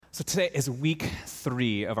So today is week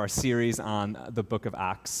 3 of our series on the book of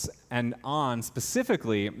Acts, and on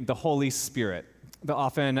specifically the Holy Spirit, the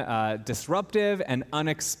often disruptive and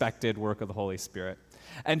unexpected work of the Holy Spirit.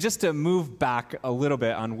 And just to move back a little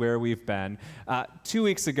bit on where we've been, 2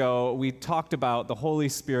 weeks ago we talked about the Holy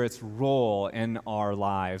Spirit's role in our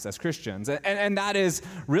lives as Christians. And that is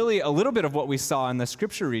really a little bit of what we saw in the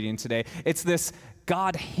scripture reading today. It's this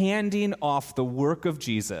God handing off the work of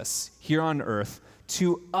Jesus here on earth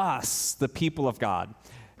to us, the people of God.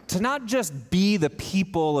 To not just be the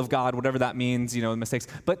people of God, whatever that means, mistakes,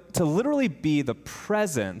 but to literally be the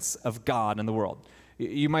presence of God in the world.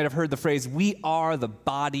 You might have heard the phrase, we are the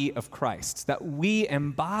body of Christ, that we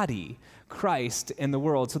embody Christ in the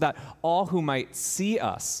world so that all who might see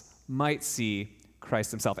us might see Christ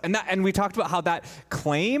himself. And we talked about how that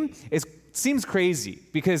claim seems crazy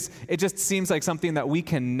because it just seems like something that we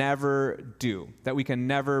can never do, that we can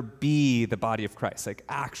never be the body of Christ, like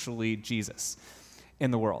actually Jesus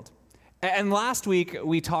in the world. And last week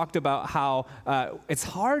we talked about how it's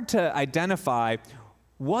hard to identify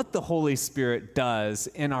what the Holy Spirit does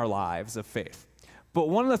in our lives of faith. But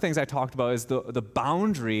one of the things I talked about is the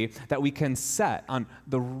boundary that we can set on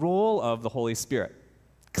the role of the Holy Spirit.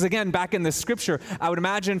 Because again, back in the scripture, I would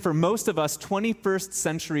imagine for most of us 21st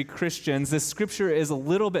century Christians, this scripture is a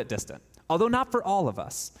little bit distant, although not for all of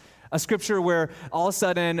us. A scripture where all of a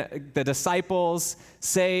sudden the disciples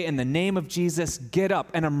say, in the name of Jesus, get up,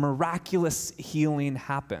 and a miraculous healing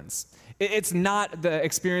happens. It's not the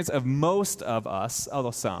experience of most of us,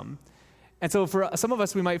 although some. And so for some of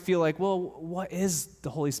us, we might feel like, well, what is the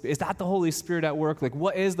Holy Spirit? Is that the Holy Spirit at work? Like,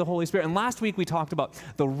 what is the Holy Spirit? And last week we talked about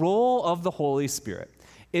the role of the Holy Spirit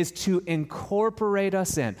is to incorporate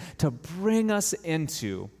us in, to bring us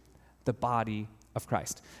into the body of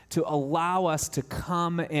Christ, to allow us to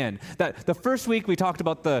come in. That the first week we talked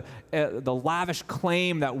about the lavish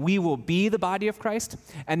claim that we will be the body of Christ,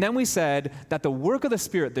 and then we said that the work of the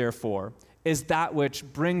Spirit, therefore, is that which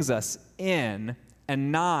brings us in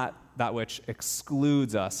and not that which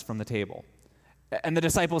excludes us from the table. And the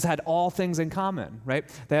disciples had all things in common, right?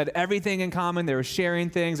 They had everything in common. They were sharing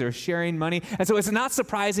things. They were sharing money. And so it's not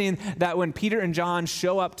surprising that when Peter and John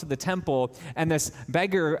show up to the temple and this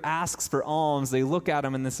beggar asks for alms, they look at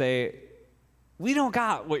him and they say, we don't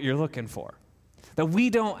got what you're looking for. That we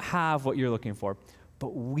don't have what you're looking for,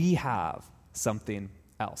 but we have something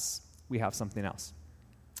else. We have something else.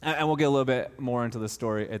 And we'll get a little bit more into the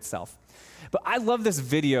story itself. But I love this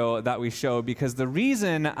video that we show because the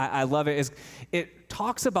reason I love it is it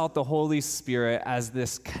talks about the Holy Spirit as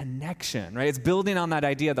this connection, right? It's building on that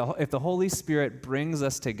idea that if the Holy Spirit brings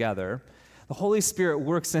us together, the Holy Spirit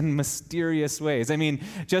works in mysterious ways. I mean,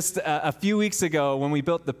 just a few weeks ago when we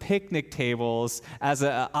built the picnic tables as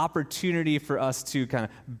an opportunity for us to kind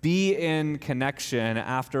of be in connection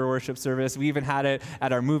after worship service, we even had it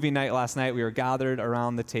at our movie night last night. We were gathered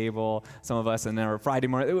around the table, some of us, and then our Friday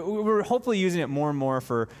morning. We were hopefully using it more and more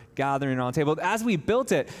for gathering around the table. As we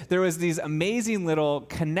built it, there was these amazing little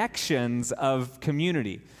connections of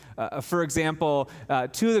community. For example, 2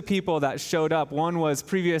 of the people that showed up, one was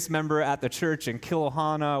previous member at the church in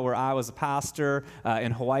Kilohana, where I was a pastor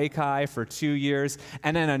in Hawaii Kai for 2 years.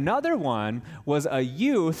 And then another one was a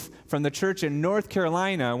youth from the church in North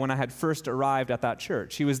Carolina when I had first arrived at that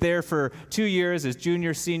church. He was there for 2 years, his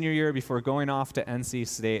junior, senior year, before going off to NC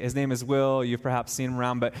State. His name is Will. You've perhaps seen him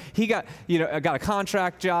around. But he got a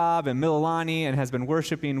contract job in Mililani and has been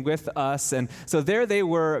worshiping with us. And so there they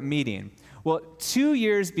were meeting. Well, 2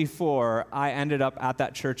 years before I ended up at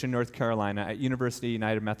that church in North Carolina, at University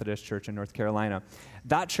United Methodist Church in North Carolina,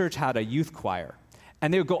 that church had a youth choir.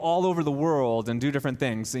 And they would go all over the world and do different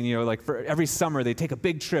things. And, like for every summer, they'd take a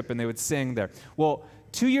big trip and they would sing there. Well,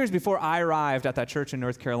 2 years before I arrived at that church in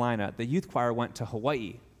North Carolina, the youth choir went to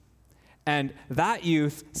Hawaii. And that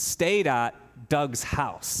youth stayed at Doug's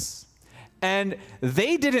house. And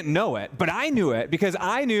they didn't know it, but I knew it because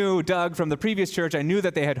I knew Doug from the previous church. I knew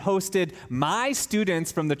that they had hosted my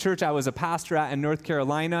students from the church I was a pastor at in North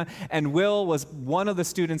Carolina, and Will was one of the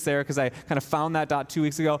students there because I kind of found that out 2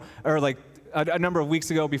 weeks ago, or like a number of weeks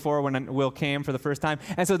ago before when Will came for the first time.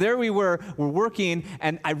 And so there we we're working,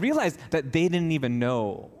 and I realized that they didn't even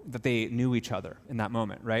know that they knew each other in that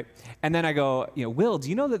moment, right? And then I go, Will, do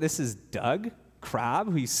you know that this is Doug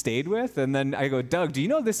Crab, who you stayed with? And then I go, Doug, do you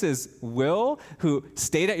know this is Will, who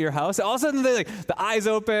stayed at your house? All of a sudden, the eyes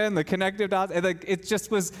open, the connective dots, and it just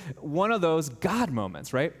was one of those God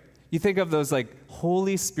moments, right? You think of those like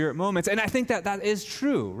Holy Spirit moments, and I think that is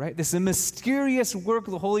true, right? This is a mysterious work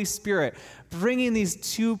of the Holy Spirit, bringing these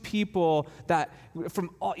two people that from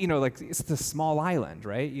all, like it's the small island,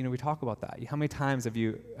 right? We talk about that. How many times have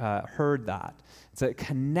you heard that? It's a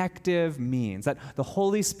connective means that the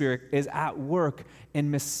Holy Spirit is at work in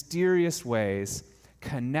mysterious ways,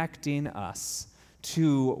 connecting us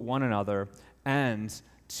to one another and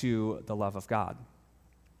to the love of God.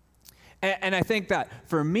 And I think that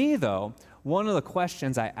for me, though, one of the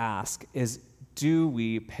questions I ask is, do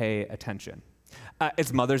we pay attention?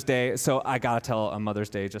 It's Mother's Day, so I gotta tell a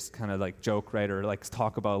Mother's Day just kind of like joke, right, or like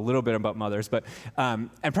talk about a little bit about mothers. But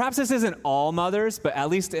and perhaps this isn't all mothers, but at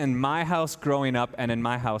least in my house growing up and in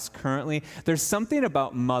my house currently, there's something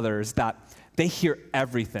about mothers that they hear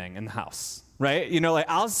everything in the house. Right? Like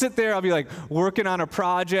I'll sit there, I'll be like working on a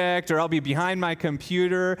project, or I'll be behind my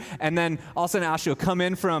computer, and then all of a sudden Ashley will come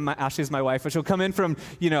in from, Ashley's my wife, but she'll come in from,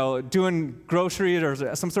 doing groceries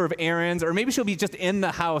or some sort of errands, or maybe she'll be just in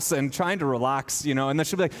the house and trying to relax, and then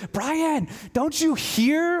she'll be like, Brian, don't you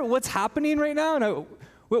hear what's happening right now? And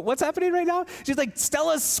what's happening right now? She's like,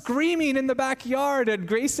 Stella's screaming in the backyard, and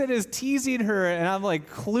Grayson is teasing her, and I'm like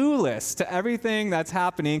clueless to everything that's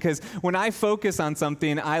happening, because when I focus on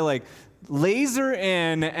something, I like laser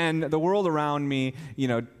in, and the world around me,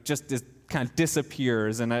 just kind of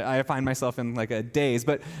disappears, and I find myself in like a daze.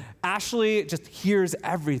 But Ashley just hears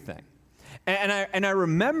everything. And I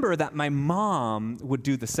remember that my mom would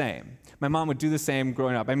do the same. My mom would do the same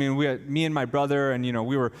growing up. I mean, me and my brother, and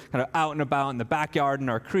we were kind of out and about in the backyard in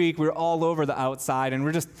our creek. We were all over the outside, and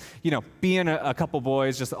we're just, being a couple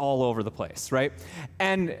boys just all over the place, right?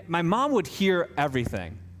 And my mom would hear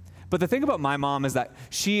everything. But the thing about my mom is that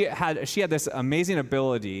she had this amazing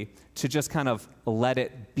ability to just kind of let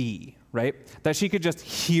it be, right? That she could just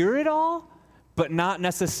hear it all, but not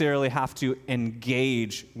necessarily have to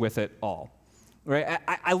engage with it all, right?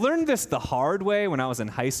 I learned this the hard way when I was in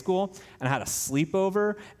high school, and I had a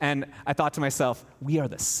sleepover, and I thought to myself, we are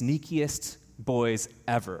the sneakiest boys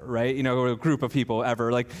ever, right? We're a group of people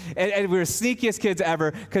ever. And we were the sneakiest kids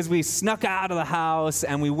ever because we snuck out of the house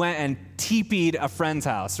and we went and teepeed a friend's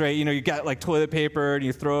house, right? You got like toilet paper and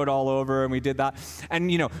you throw it all over, and we did that.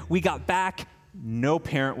 And, we got back, no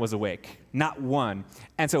parent was awake, not one.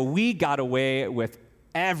 And so we got away with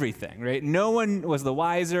everything, right? No one was the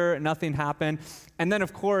wiser, nothing happened. And then,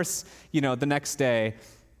 of course, the next day,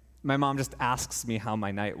 my mom just asks me how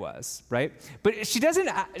my night was, right? But she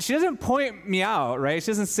doesn't point me out, right?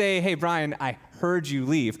 She doesn't say, hey, Brian, I heard you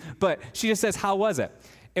leave. But she just says, how was it?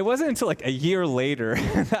 It wasn't until like a year later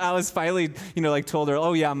that I was finally, told her,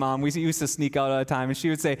 oh yeah, Mom, we used to sneak out all the time. And she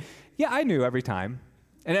would say, yeah, I knew every time.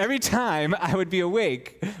 And every time I would be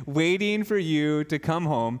awake, waiting for you to come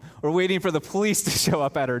home, or waiting for the police to show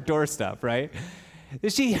up at her doorstep, right?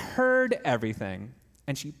 She heard everything,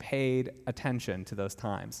 and she paid attention to those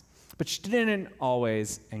times. But she didn't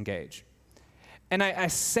always engage. And I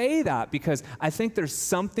say that because I think there's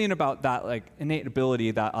something about that like innate ability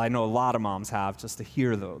that I know a lot of moms have, just to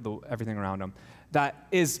hear everything around them, that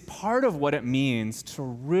is part of what it means to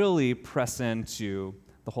really press into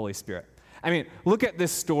the Holy Spirit. I mean, look at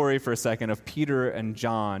this story for a second of Peter and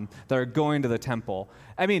John that are going to the temple.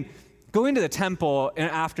 I mean, going to the temple in an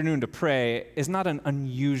afternoon to pray is not an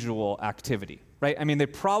unusual activity, right? I mean, they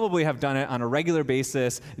probably have done it on a regular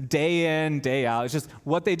basis, day in, day out. It's just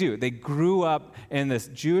what they do. They grew up in this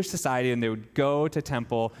Jewish society, and they would go to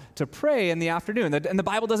temple to pray in the afternoon. And the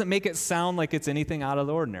Bible doesn't make it sound like it's anything out of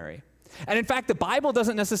the ordinary. And in fact, the Bible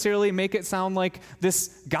doesn't necessarily make it sound like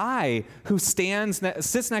this guy who sits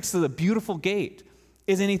next to the beautiful gate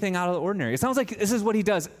is anything out of the ordinary. It sounds like this is what he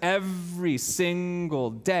does every single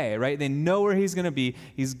day, right? They know where he's going to be.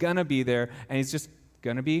 He's going to be there, and he's just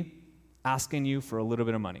going to be asking you for a little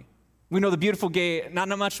bit of money. We know the beautiful gate, not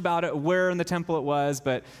much about it, where in the temple it was,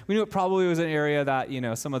 but we knew it probably was an area that,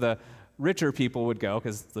 some of the richer people would go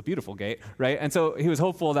because it's the beautiful gate, right? And so he was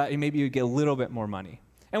hopeful that maybe he would get a little bit more money.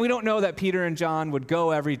 And we don't know that Peter and John would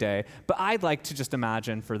go every day, but I'd like to just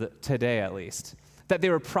imagine for today at least, that they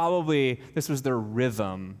were this was their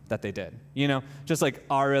rhythm that they did. Just like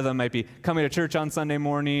our rhythm might be coming to church on Sunday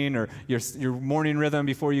morning, or your morning rhythm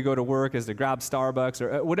before you go to work is to grab Starbucks,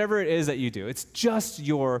 or whatever it is that you do. It's just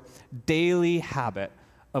your daily habit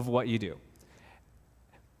of what you do.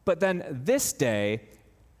 But then this day,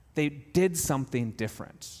 they did something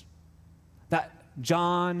different. That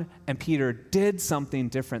John and Peter did something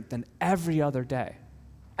different than every other day.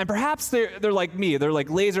 And perhaps they're like me. They're like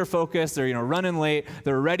laser focused. They're running late.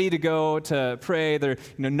 They're ready to go to pray. They're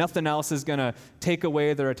nothing else is going to take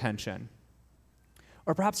away their attention.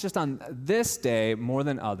 Or perhaps just on this day more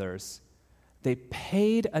than others, they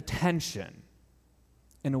paid attention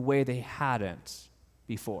in a way they hadn't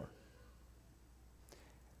before.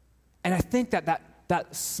 And I think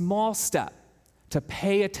that small step to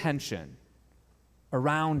pay attention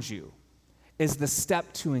around you is the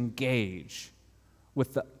step to engage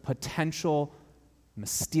with the potential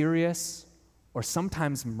mysterious or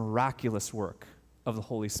sometimes miraculous work of the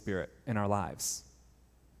Holy Spirit in our lives.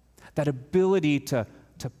 That ability to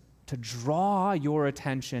draw your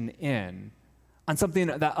attention in on something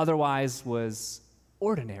that otherwise was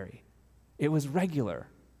ordinary. It was regular.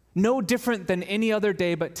 No different than any other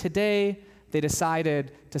day, but today they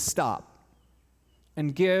decided to stop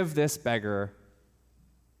and give this beggar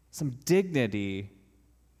some dignity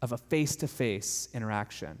of a face-to-face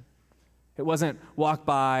interaction. It wasn't walk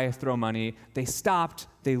by, throw money. They stopped,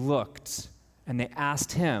 they looked, and they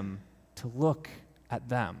asked him to look at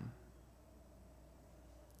them.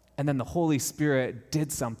 And then the Holy Spirit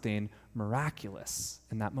did something miraculous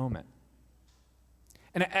in that moment.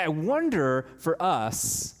 And I wonder for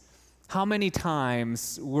us, how many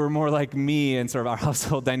times we're more like me in sort of our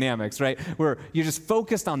household dynamics, right? Where you're just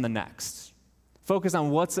focused on the next. Focused on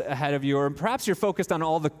what's ahead of you, or perhaps you're focused on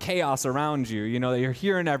all the chaos around you, that you're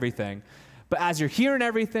hearing everything. But as you're hearing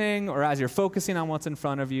everything, or as you're focusing on what's in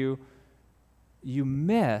front of you, you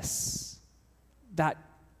miss that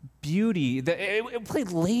beauty. It played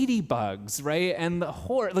ladybugs, right? And the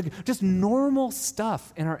horror, like just normal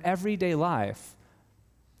stuff in our everyday life.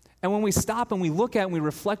 And when we stop and we look at and we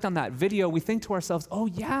reflect on that video, we think to ourselves, oh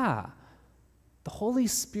yeah, the Holy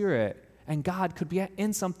Spirit and God could be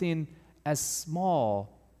in something as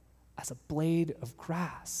small as a blade of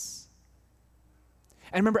grass.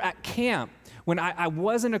 And remember at camp, when I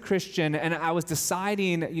wasn't a Christian and I was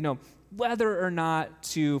deciding, whether or not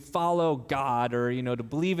to follow God or, to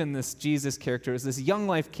believe in this Jesus character, it was this Young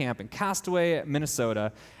Life camp in Castaway,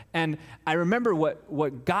 Minnesota. And I remember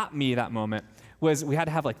what got me that moment was we had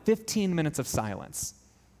to have like 15 minutes of silence.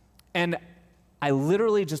 And I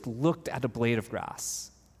literally just looked at a blade of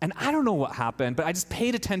grass. And I don't know what happened, but I just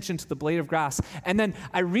paid attention to the blade of grass. And then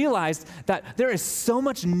I realized that there is so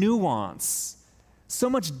much nuance, so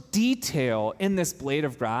much detail in this blade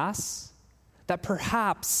of grass that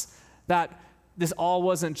perhaps that this all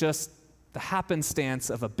wasn't just the happenstance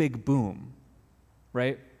of a big boom,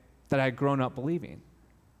 right? That I had grown up believing.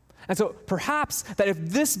 And so perhaps that if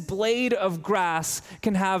this blade of grass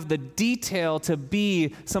can have the detail to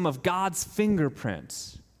be some of God's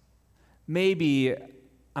fingerprint, maybe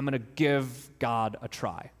I'm going to give God a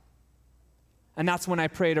try. And that's when I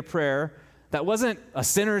prayed a prayer that wasn't a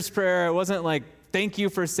sinner's prayer. It wasn't like, thank you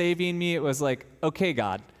for saving me. It was like, okay,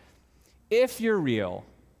 God, if you're real,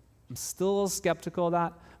 I'm still a little skeptical of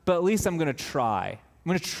that, but at least I'm going to try. I'm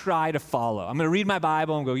going to try to follow. I'm going to read my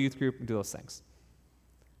Bible and go youth group and do those things.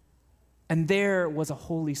 And there was a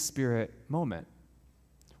Holy Spirit moment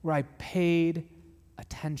where I paid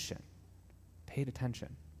attention. And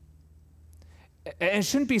it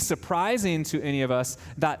shouldn't be surprising to any of us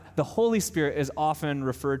that the Holy Spirit is often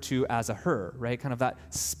referred to as a her, right? Kind of that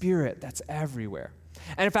spirit that's everywhere.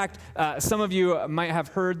 And in fact, some of you might have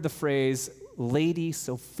heard the phrase Lady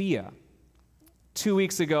Sophia. 2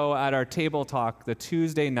 weeks ago at our table talk, the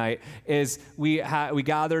Tuesday night, we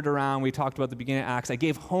gathered around, we talked about the beginning of Acts. I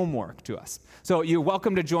gave homework to us. So you're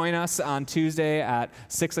welcome to join us on Tuesday at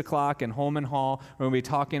 6 o'clock in Holman Hall. We're going to be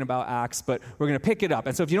talking about Acts, but we're going to pick it up.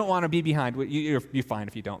 And so if you don't want to be behind, you're fine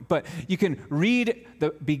if you don't. But you can read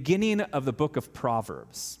the beginning of the book of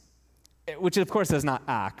Proverbs, which of course is not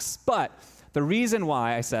Acts. But the reason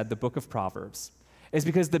why I said the book of Proverbs is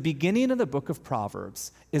because the beginning of the book of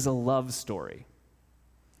Proverbs is a love story.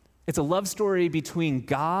 It's a love story between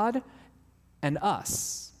God and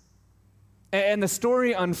us. And the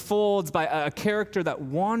story unfolds by a character that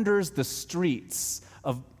wanders the streets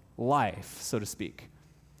of life, so to speak.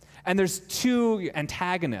 And there's two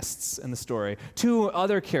antagonists in the story, two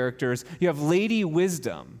other characters. You have Lady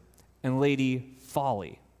Wisdom and Lady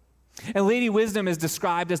Folly. And Lady Wisdom is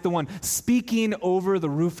described as the one speaking over the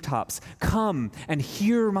rooftops. Come and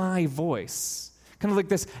hear my voice. Kind of like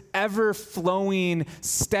this ever-flowing,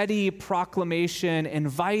 steady proclamation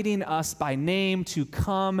inviting us by name to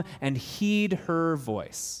come and heed her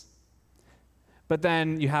voice. But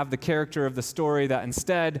then you have the character of the story that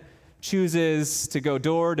instead chooses to go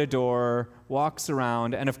door to door, walks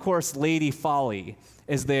around, and of course Lady Folly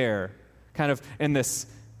is there, kind of in this,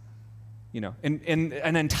 in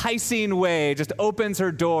an enticing way, just opens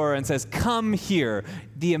her door and says, come here,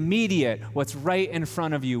 the immediate, what's right in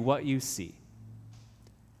front of you, what you see.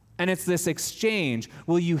 And it's this exchange.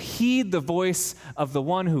 Will you heed the voice of the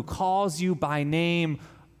one who calls you by name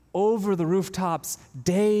over the rooftops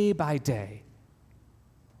day by day?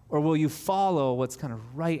 Or will you follow what's kind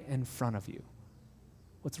of right in front of you?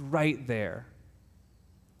 What's right there?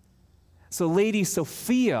 So Lady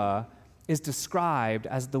Sophia is described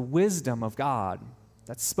as the wisdom of God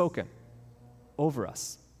that's spoken over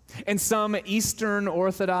us. In some Eastern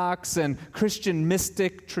Orthodox and Christian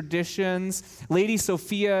mystic traditions, Lady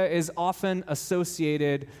Sophia is often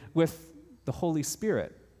associated with the Holy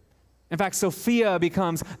Spirit. In fact, Sophia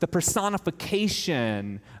becomes the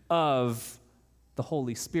personification of the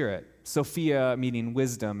Holy Spirit. Sophia meaning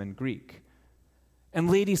wisdom in Greek.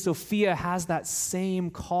 And Lady Sophia has that same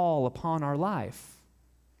call upon our life.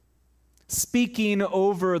 Speaking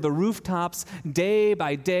over the rooftops day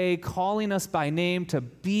by day, calling us by name to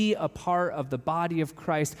be a part of the body of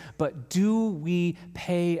Christ, but do we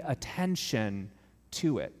pay attention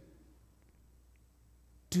to it?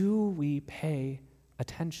 Do we pay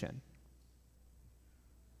attention?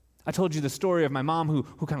 I told you the story of my mom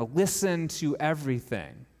who kind of listened to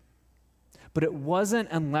everything, but it wasn't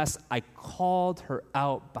unless I called her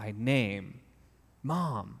out by name,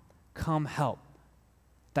 "Mom, come help,"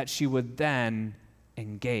 that she would then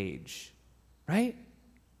engage, right?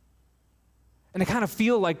 And I kind of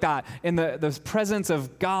feel like that in the presence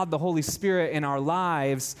of God, the Holy Spirit in our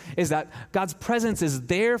lives, is that God's presence is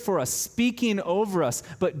there for us, speaking over us.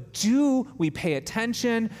 But do we pay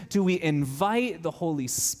attention? Do we invite the Holy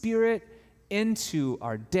Spirit into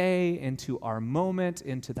our day, into our moment,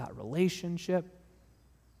 into that relationship?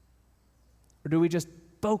 Or do we just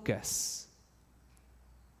focus?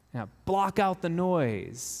 Block out the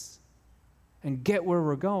noise and get where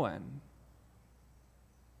we're going?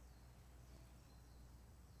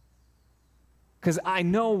 Because I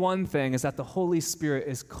know one thing is that the Holy Spirit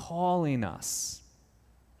is calling us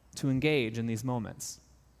to engage in these moments.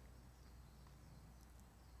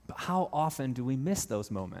 But how often do we miss those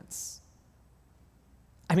moments?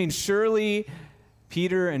 I mean, surely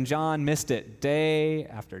Peter and John missed it day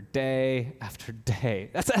after day after day.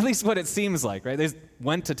 That's at least what it seems like, right? They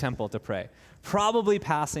went to temple to pray, probably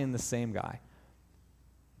passing the same guy.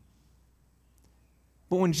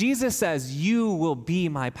 But when Jesus says, "You will be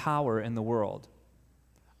my power in the world,"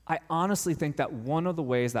 I honestly think that one of the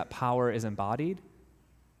ways that power is embodied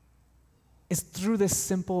is through this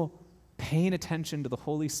simple paying attention to the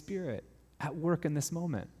Holy Spirit at work in this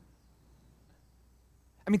moment.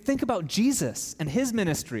 I mean, think about Jesus and his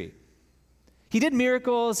ministry. He did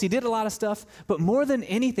miracles, he did a lot of stuff, but more than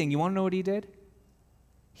anything, you want to know what he did?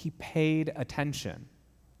 He paid attention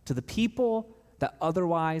to the people that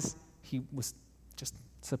otherwise he was just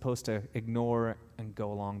supposed to ignore and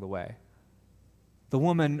go along the way. The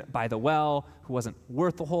woman by the well, who wasn't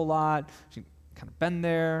worth a whole lot, she'd kind of been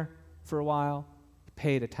there for a while, he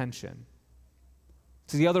paid attention.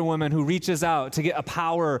 To the other woman who reaches out to get a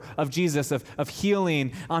power of Jesus, of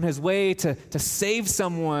healing on his way to save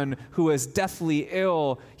someone who is deathly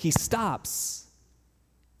ill, he stops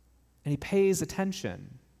and he pays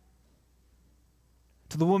attention.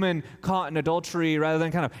 To the woman caught in adultery, rather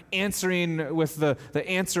than kind of answering with the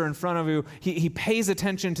answer in front of you, he pays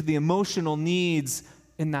attention to the emotional needs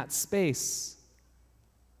in that space.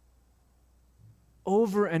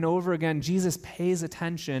 Over and over again, Jesus pays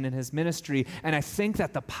attention in his ministry, and I think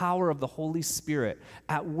that the power of the Holy Spirit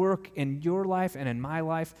at work in your life and in my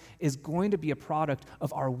life is going to be a product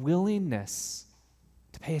of our willingness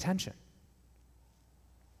to pay attention,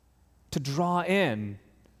 to draw in.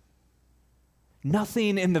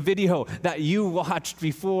 Nothing in the video that you watched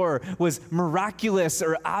before was miraculous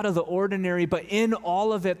or out of the ordinary, but in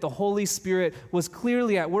all of it, the Holy Spirit was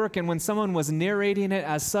clearly at work. And when someone was narrating it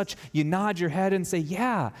as such, you nod your head and say,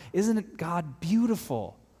 "Yeah, isn't God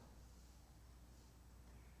beautiful?"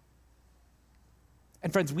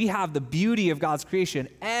 And friends, we have the beauty of God's creation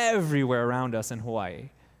everywhere around us in Hawaii.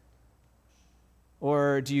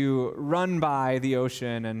 Or do you run by the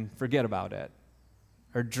ocean and forget about it?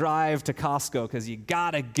 Or drive to Costco because you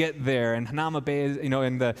gotta get there, and Hanauma Bay,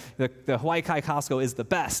 and the Hawaii Kai Costco is the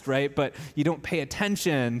best, right? But you don't pay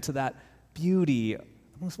attention to that beauty, the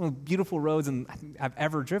most beautiful roads I've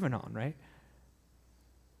ever driven on, right?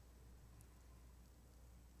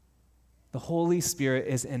 The Holy Spirit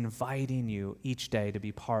is inviting you each day to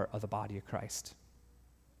be part of the body of Christ.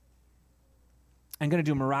 I'm going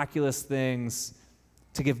to do miraculous things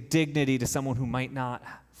to give dignity to someone who might not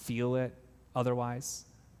feel it otherwise,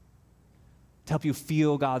 to help you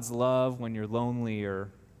feel God's love when you're lonely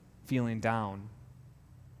or feeling down.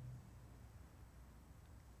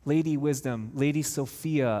 Lady Wisdom, Lady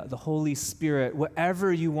Sophia, the Holy Spirit,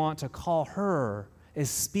 whatever you want to call her, is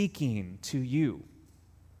speaking to you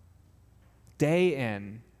day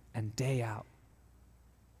in and day out.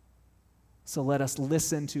 So let us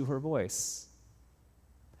listen to her voice.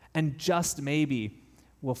 And just maybe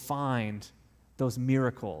we'll find those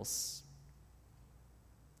miracles,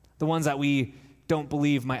 the ones that we don't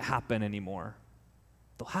believe might happen anymore.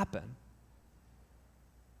 They'll happen.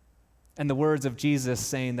 And the words of Jesus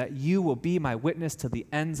saying that you will be my witness to the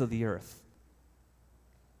ends of the earth.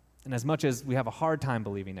 And as much as we have a hard time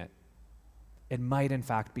believing it, it might in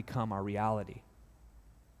fact become our reality.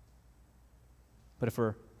 But if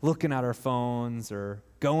we're looking at our phones or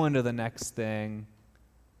going to the next thing,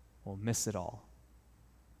 we'll miss it all.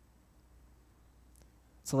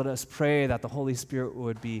 So let us pray that the Holy Spirit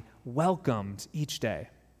would be welcomed each day,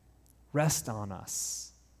 rest on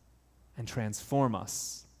us, and transform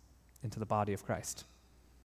us into the body of Christ.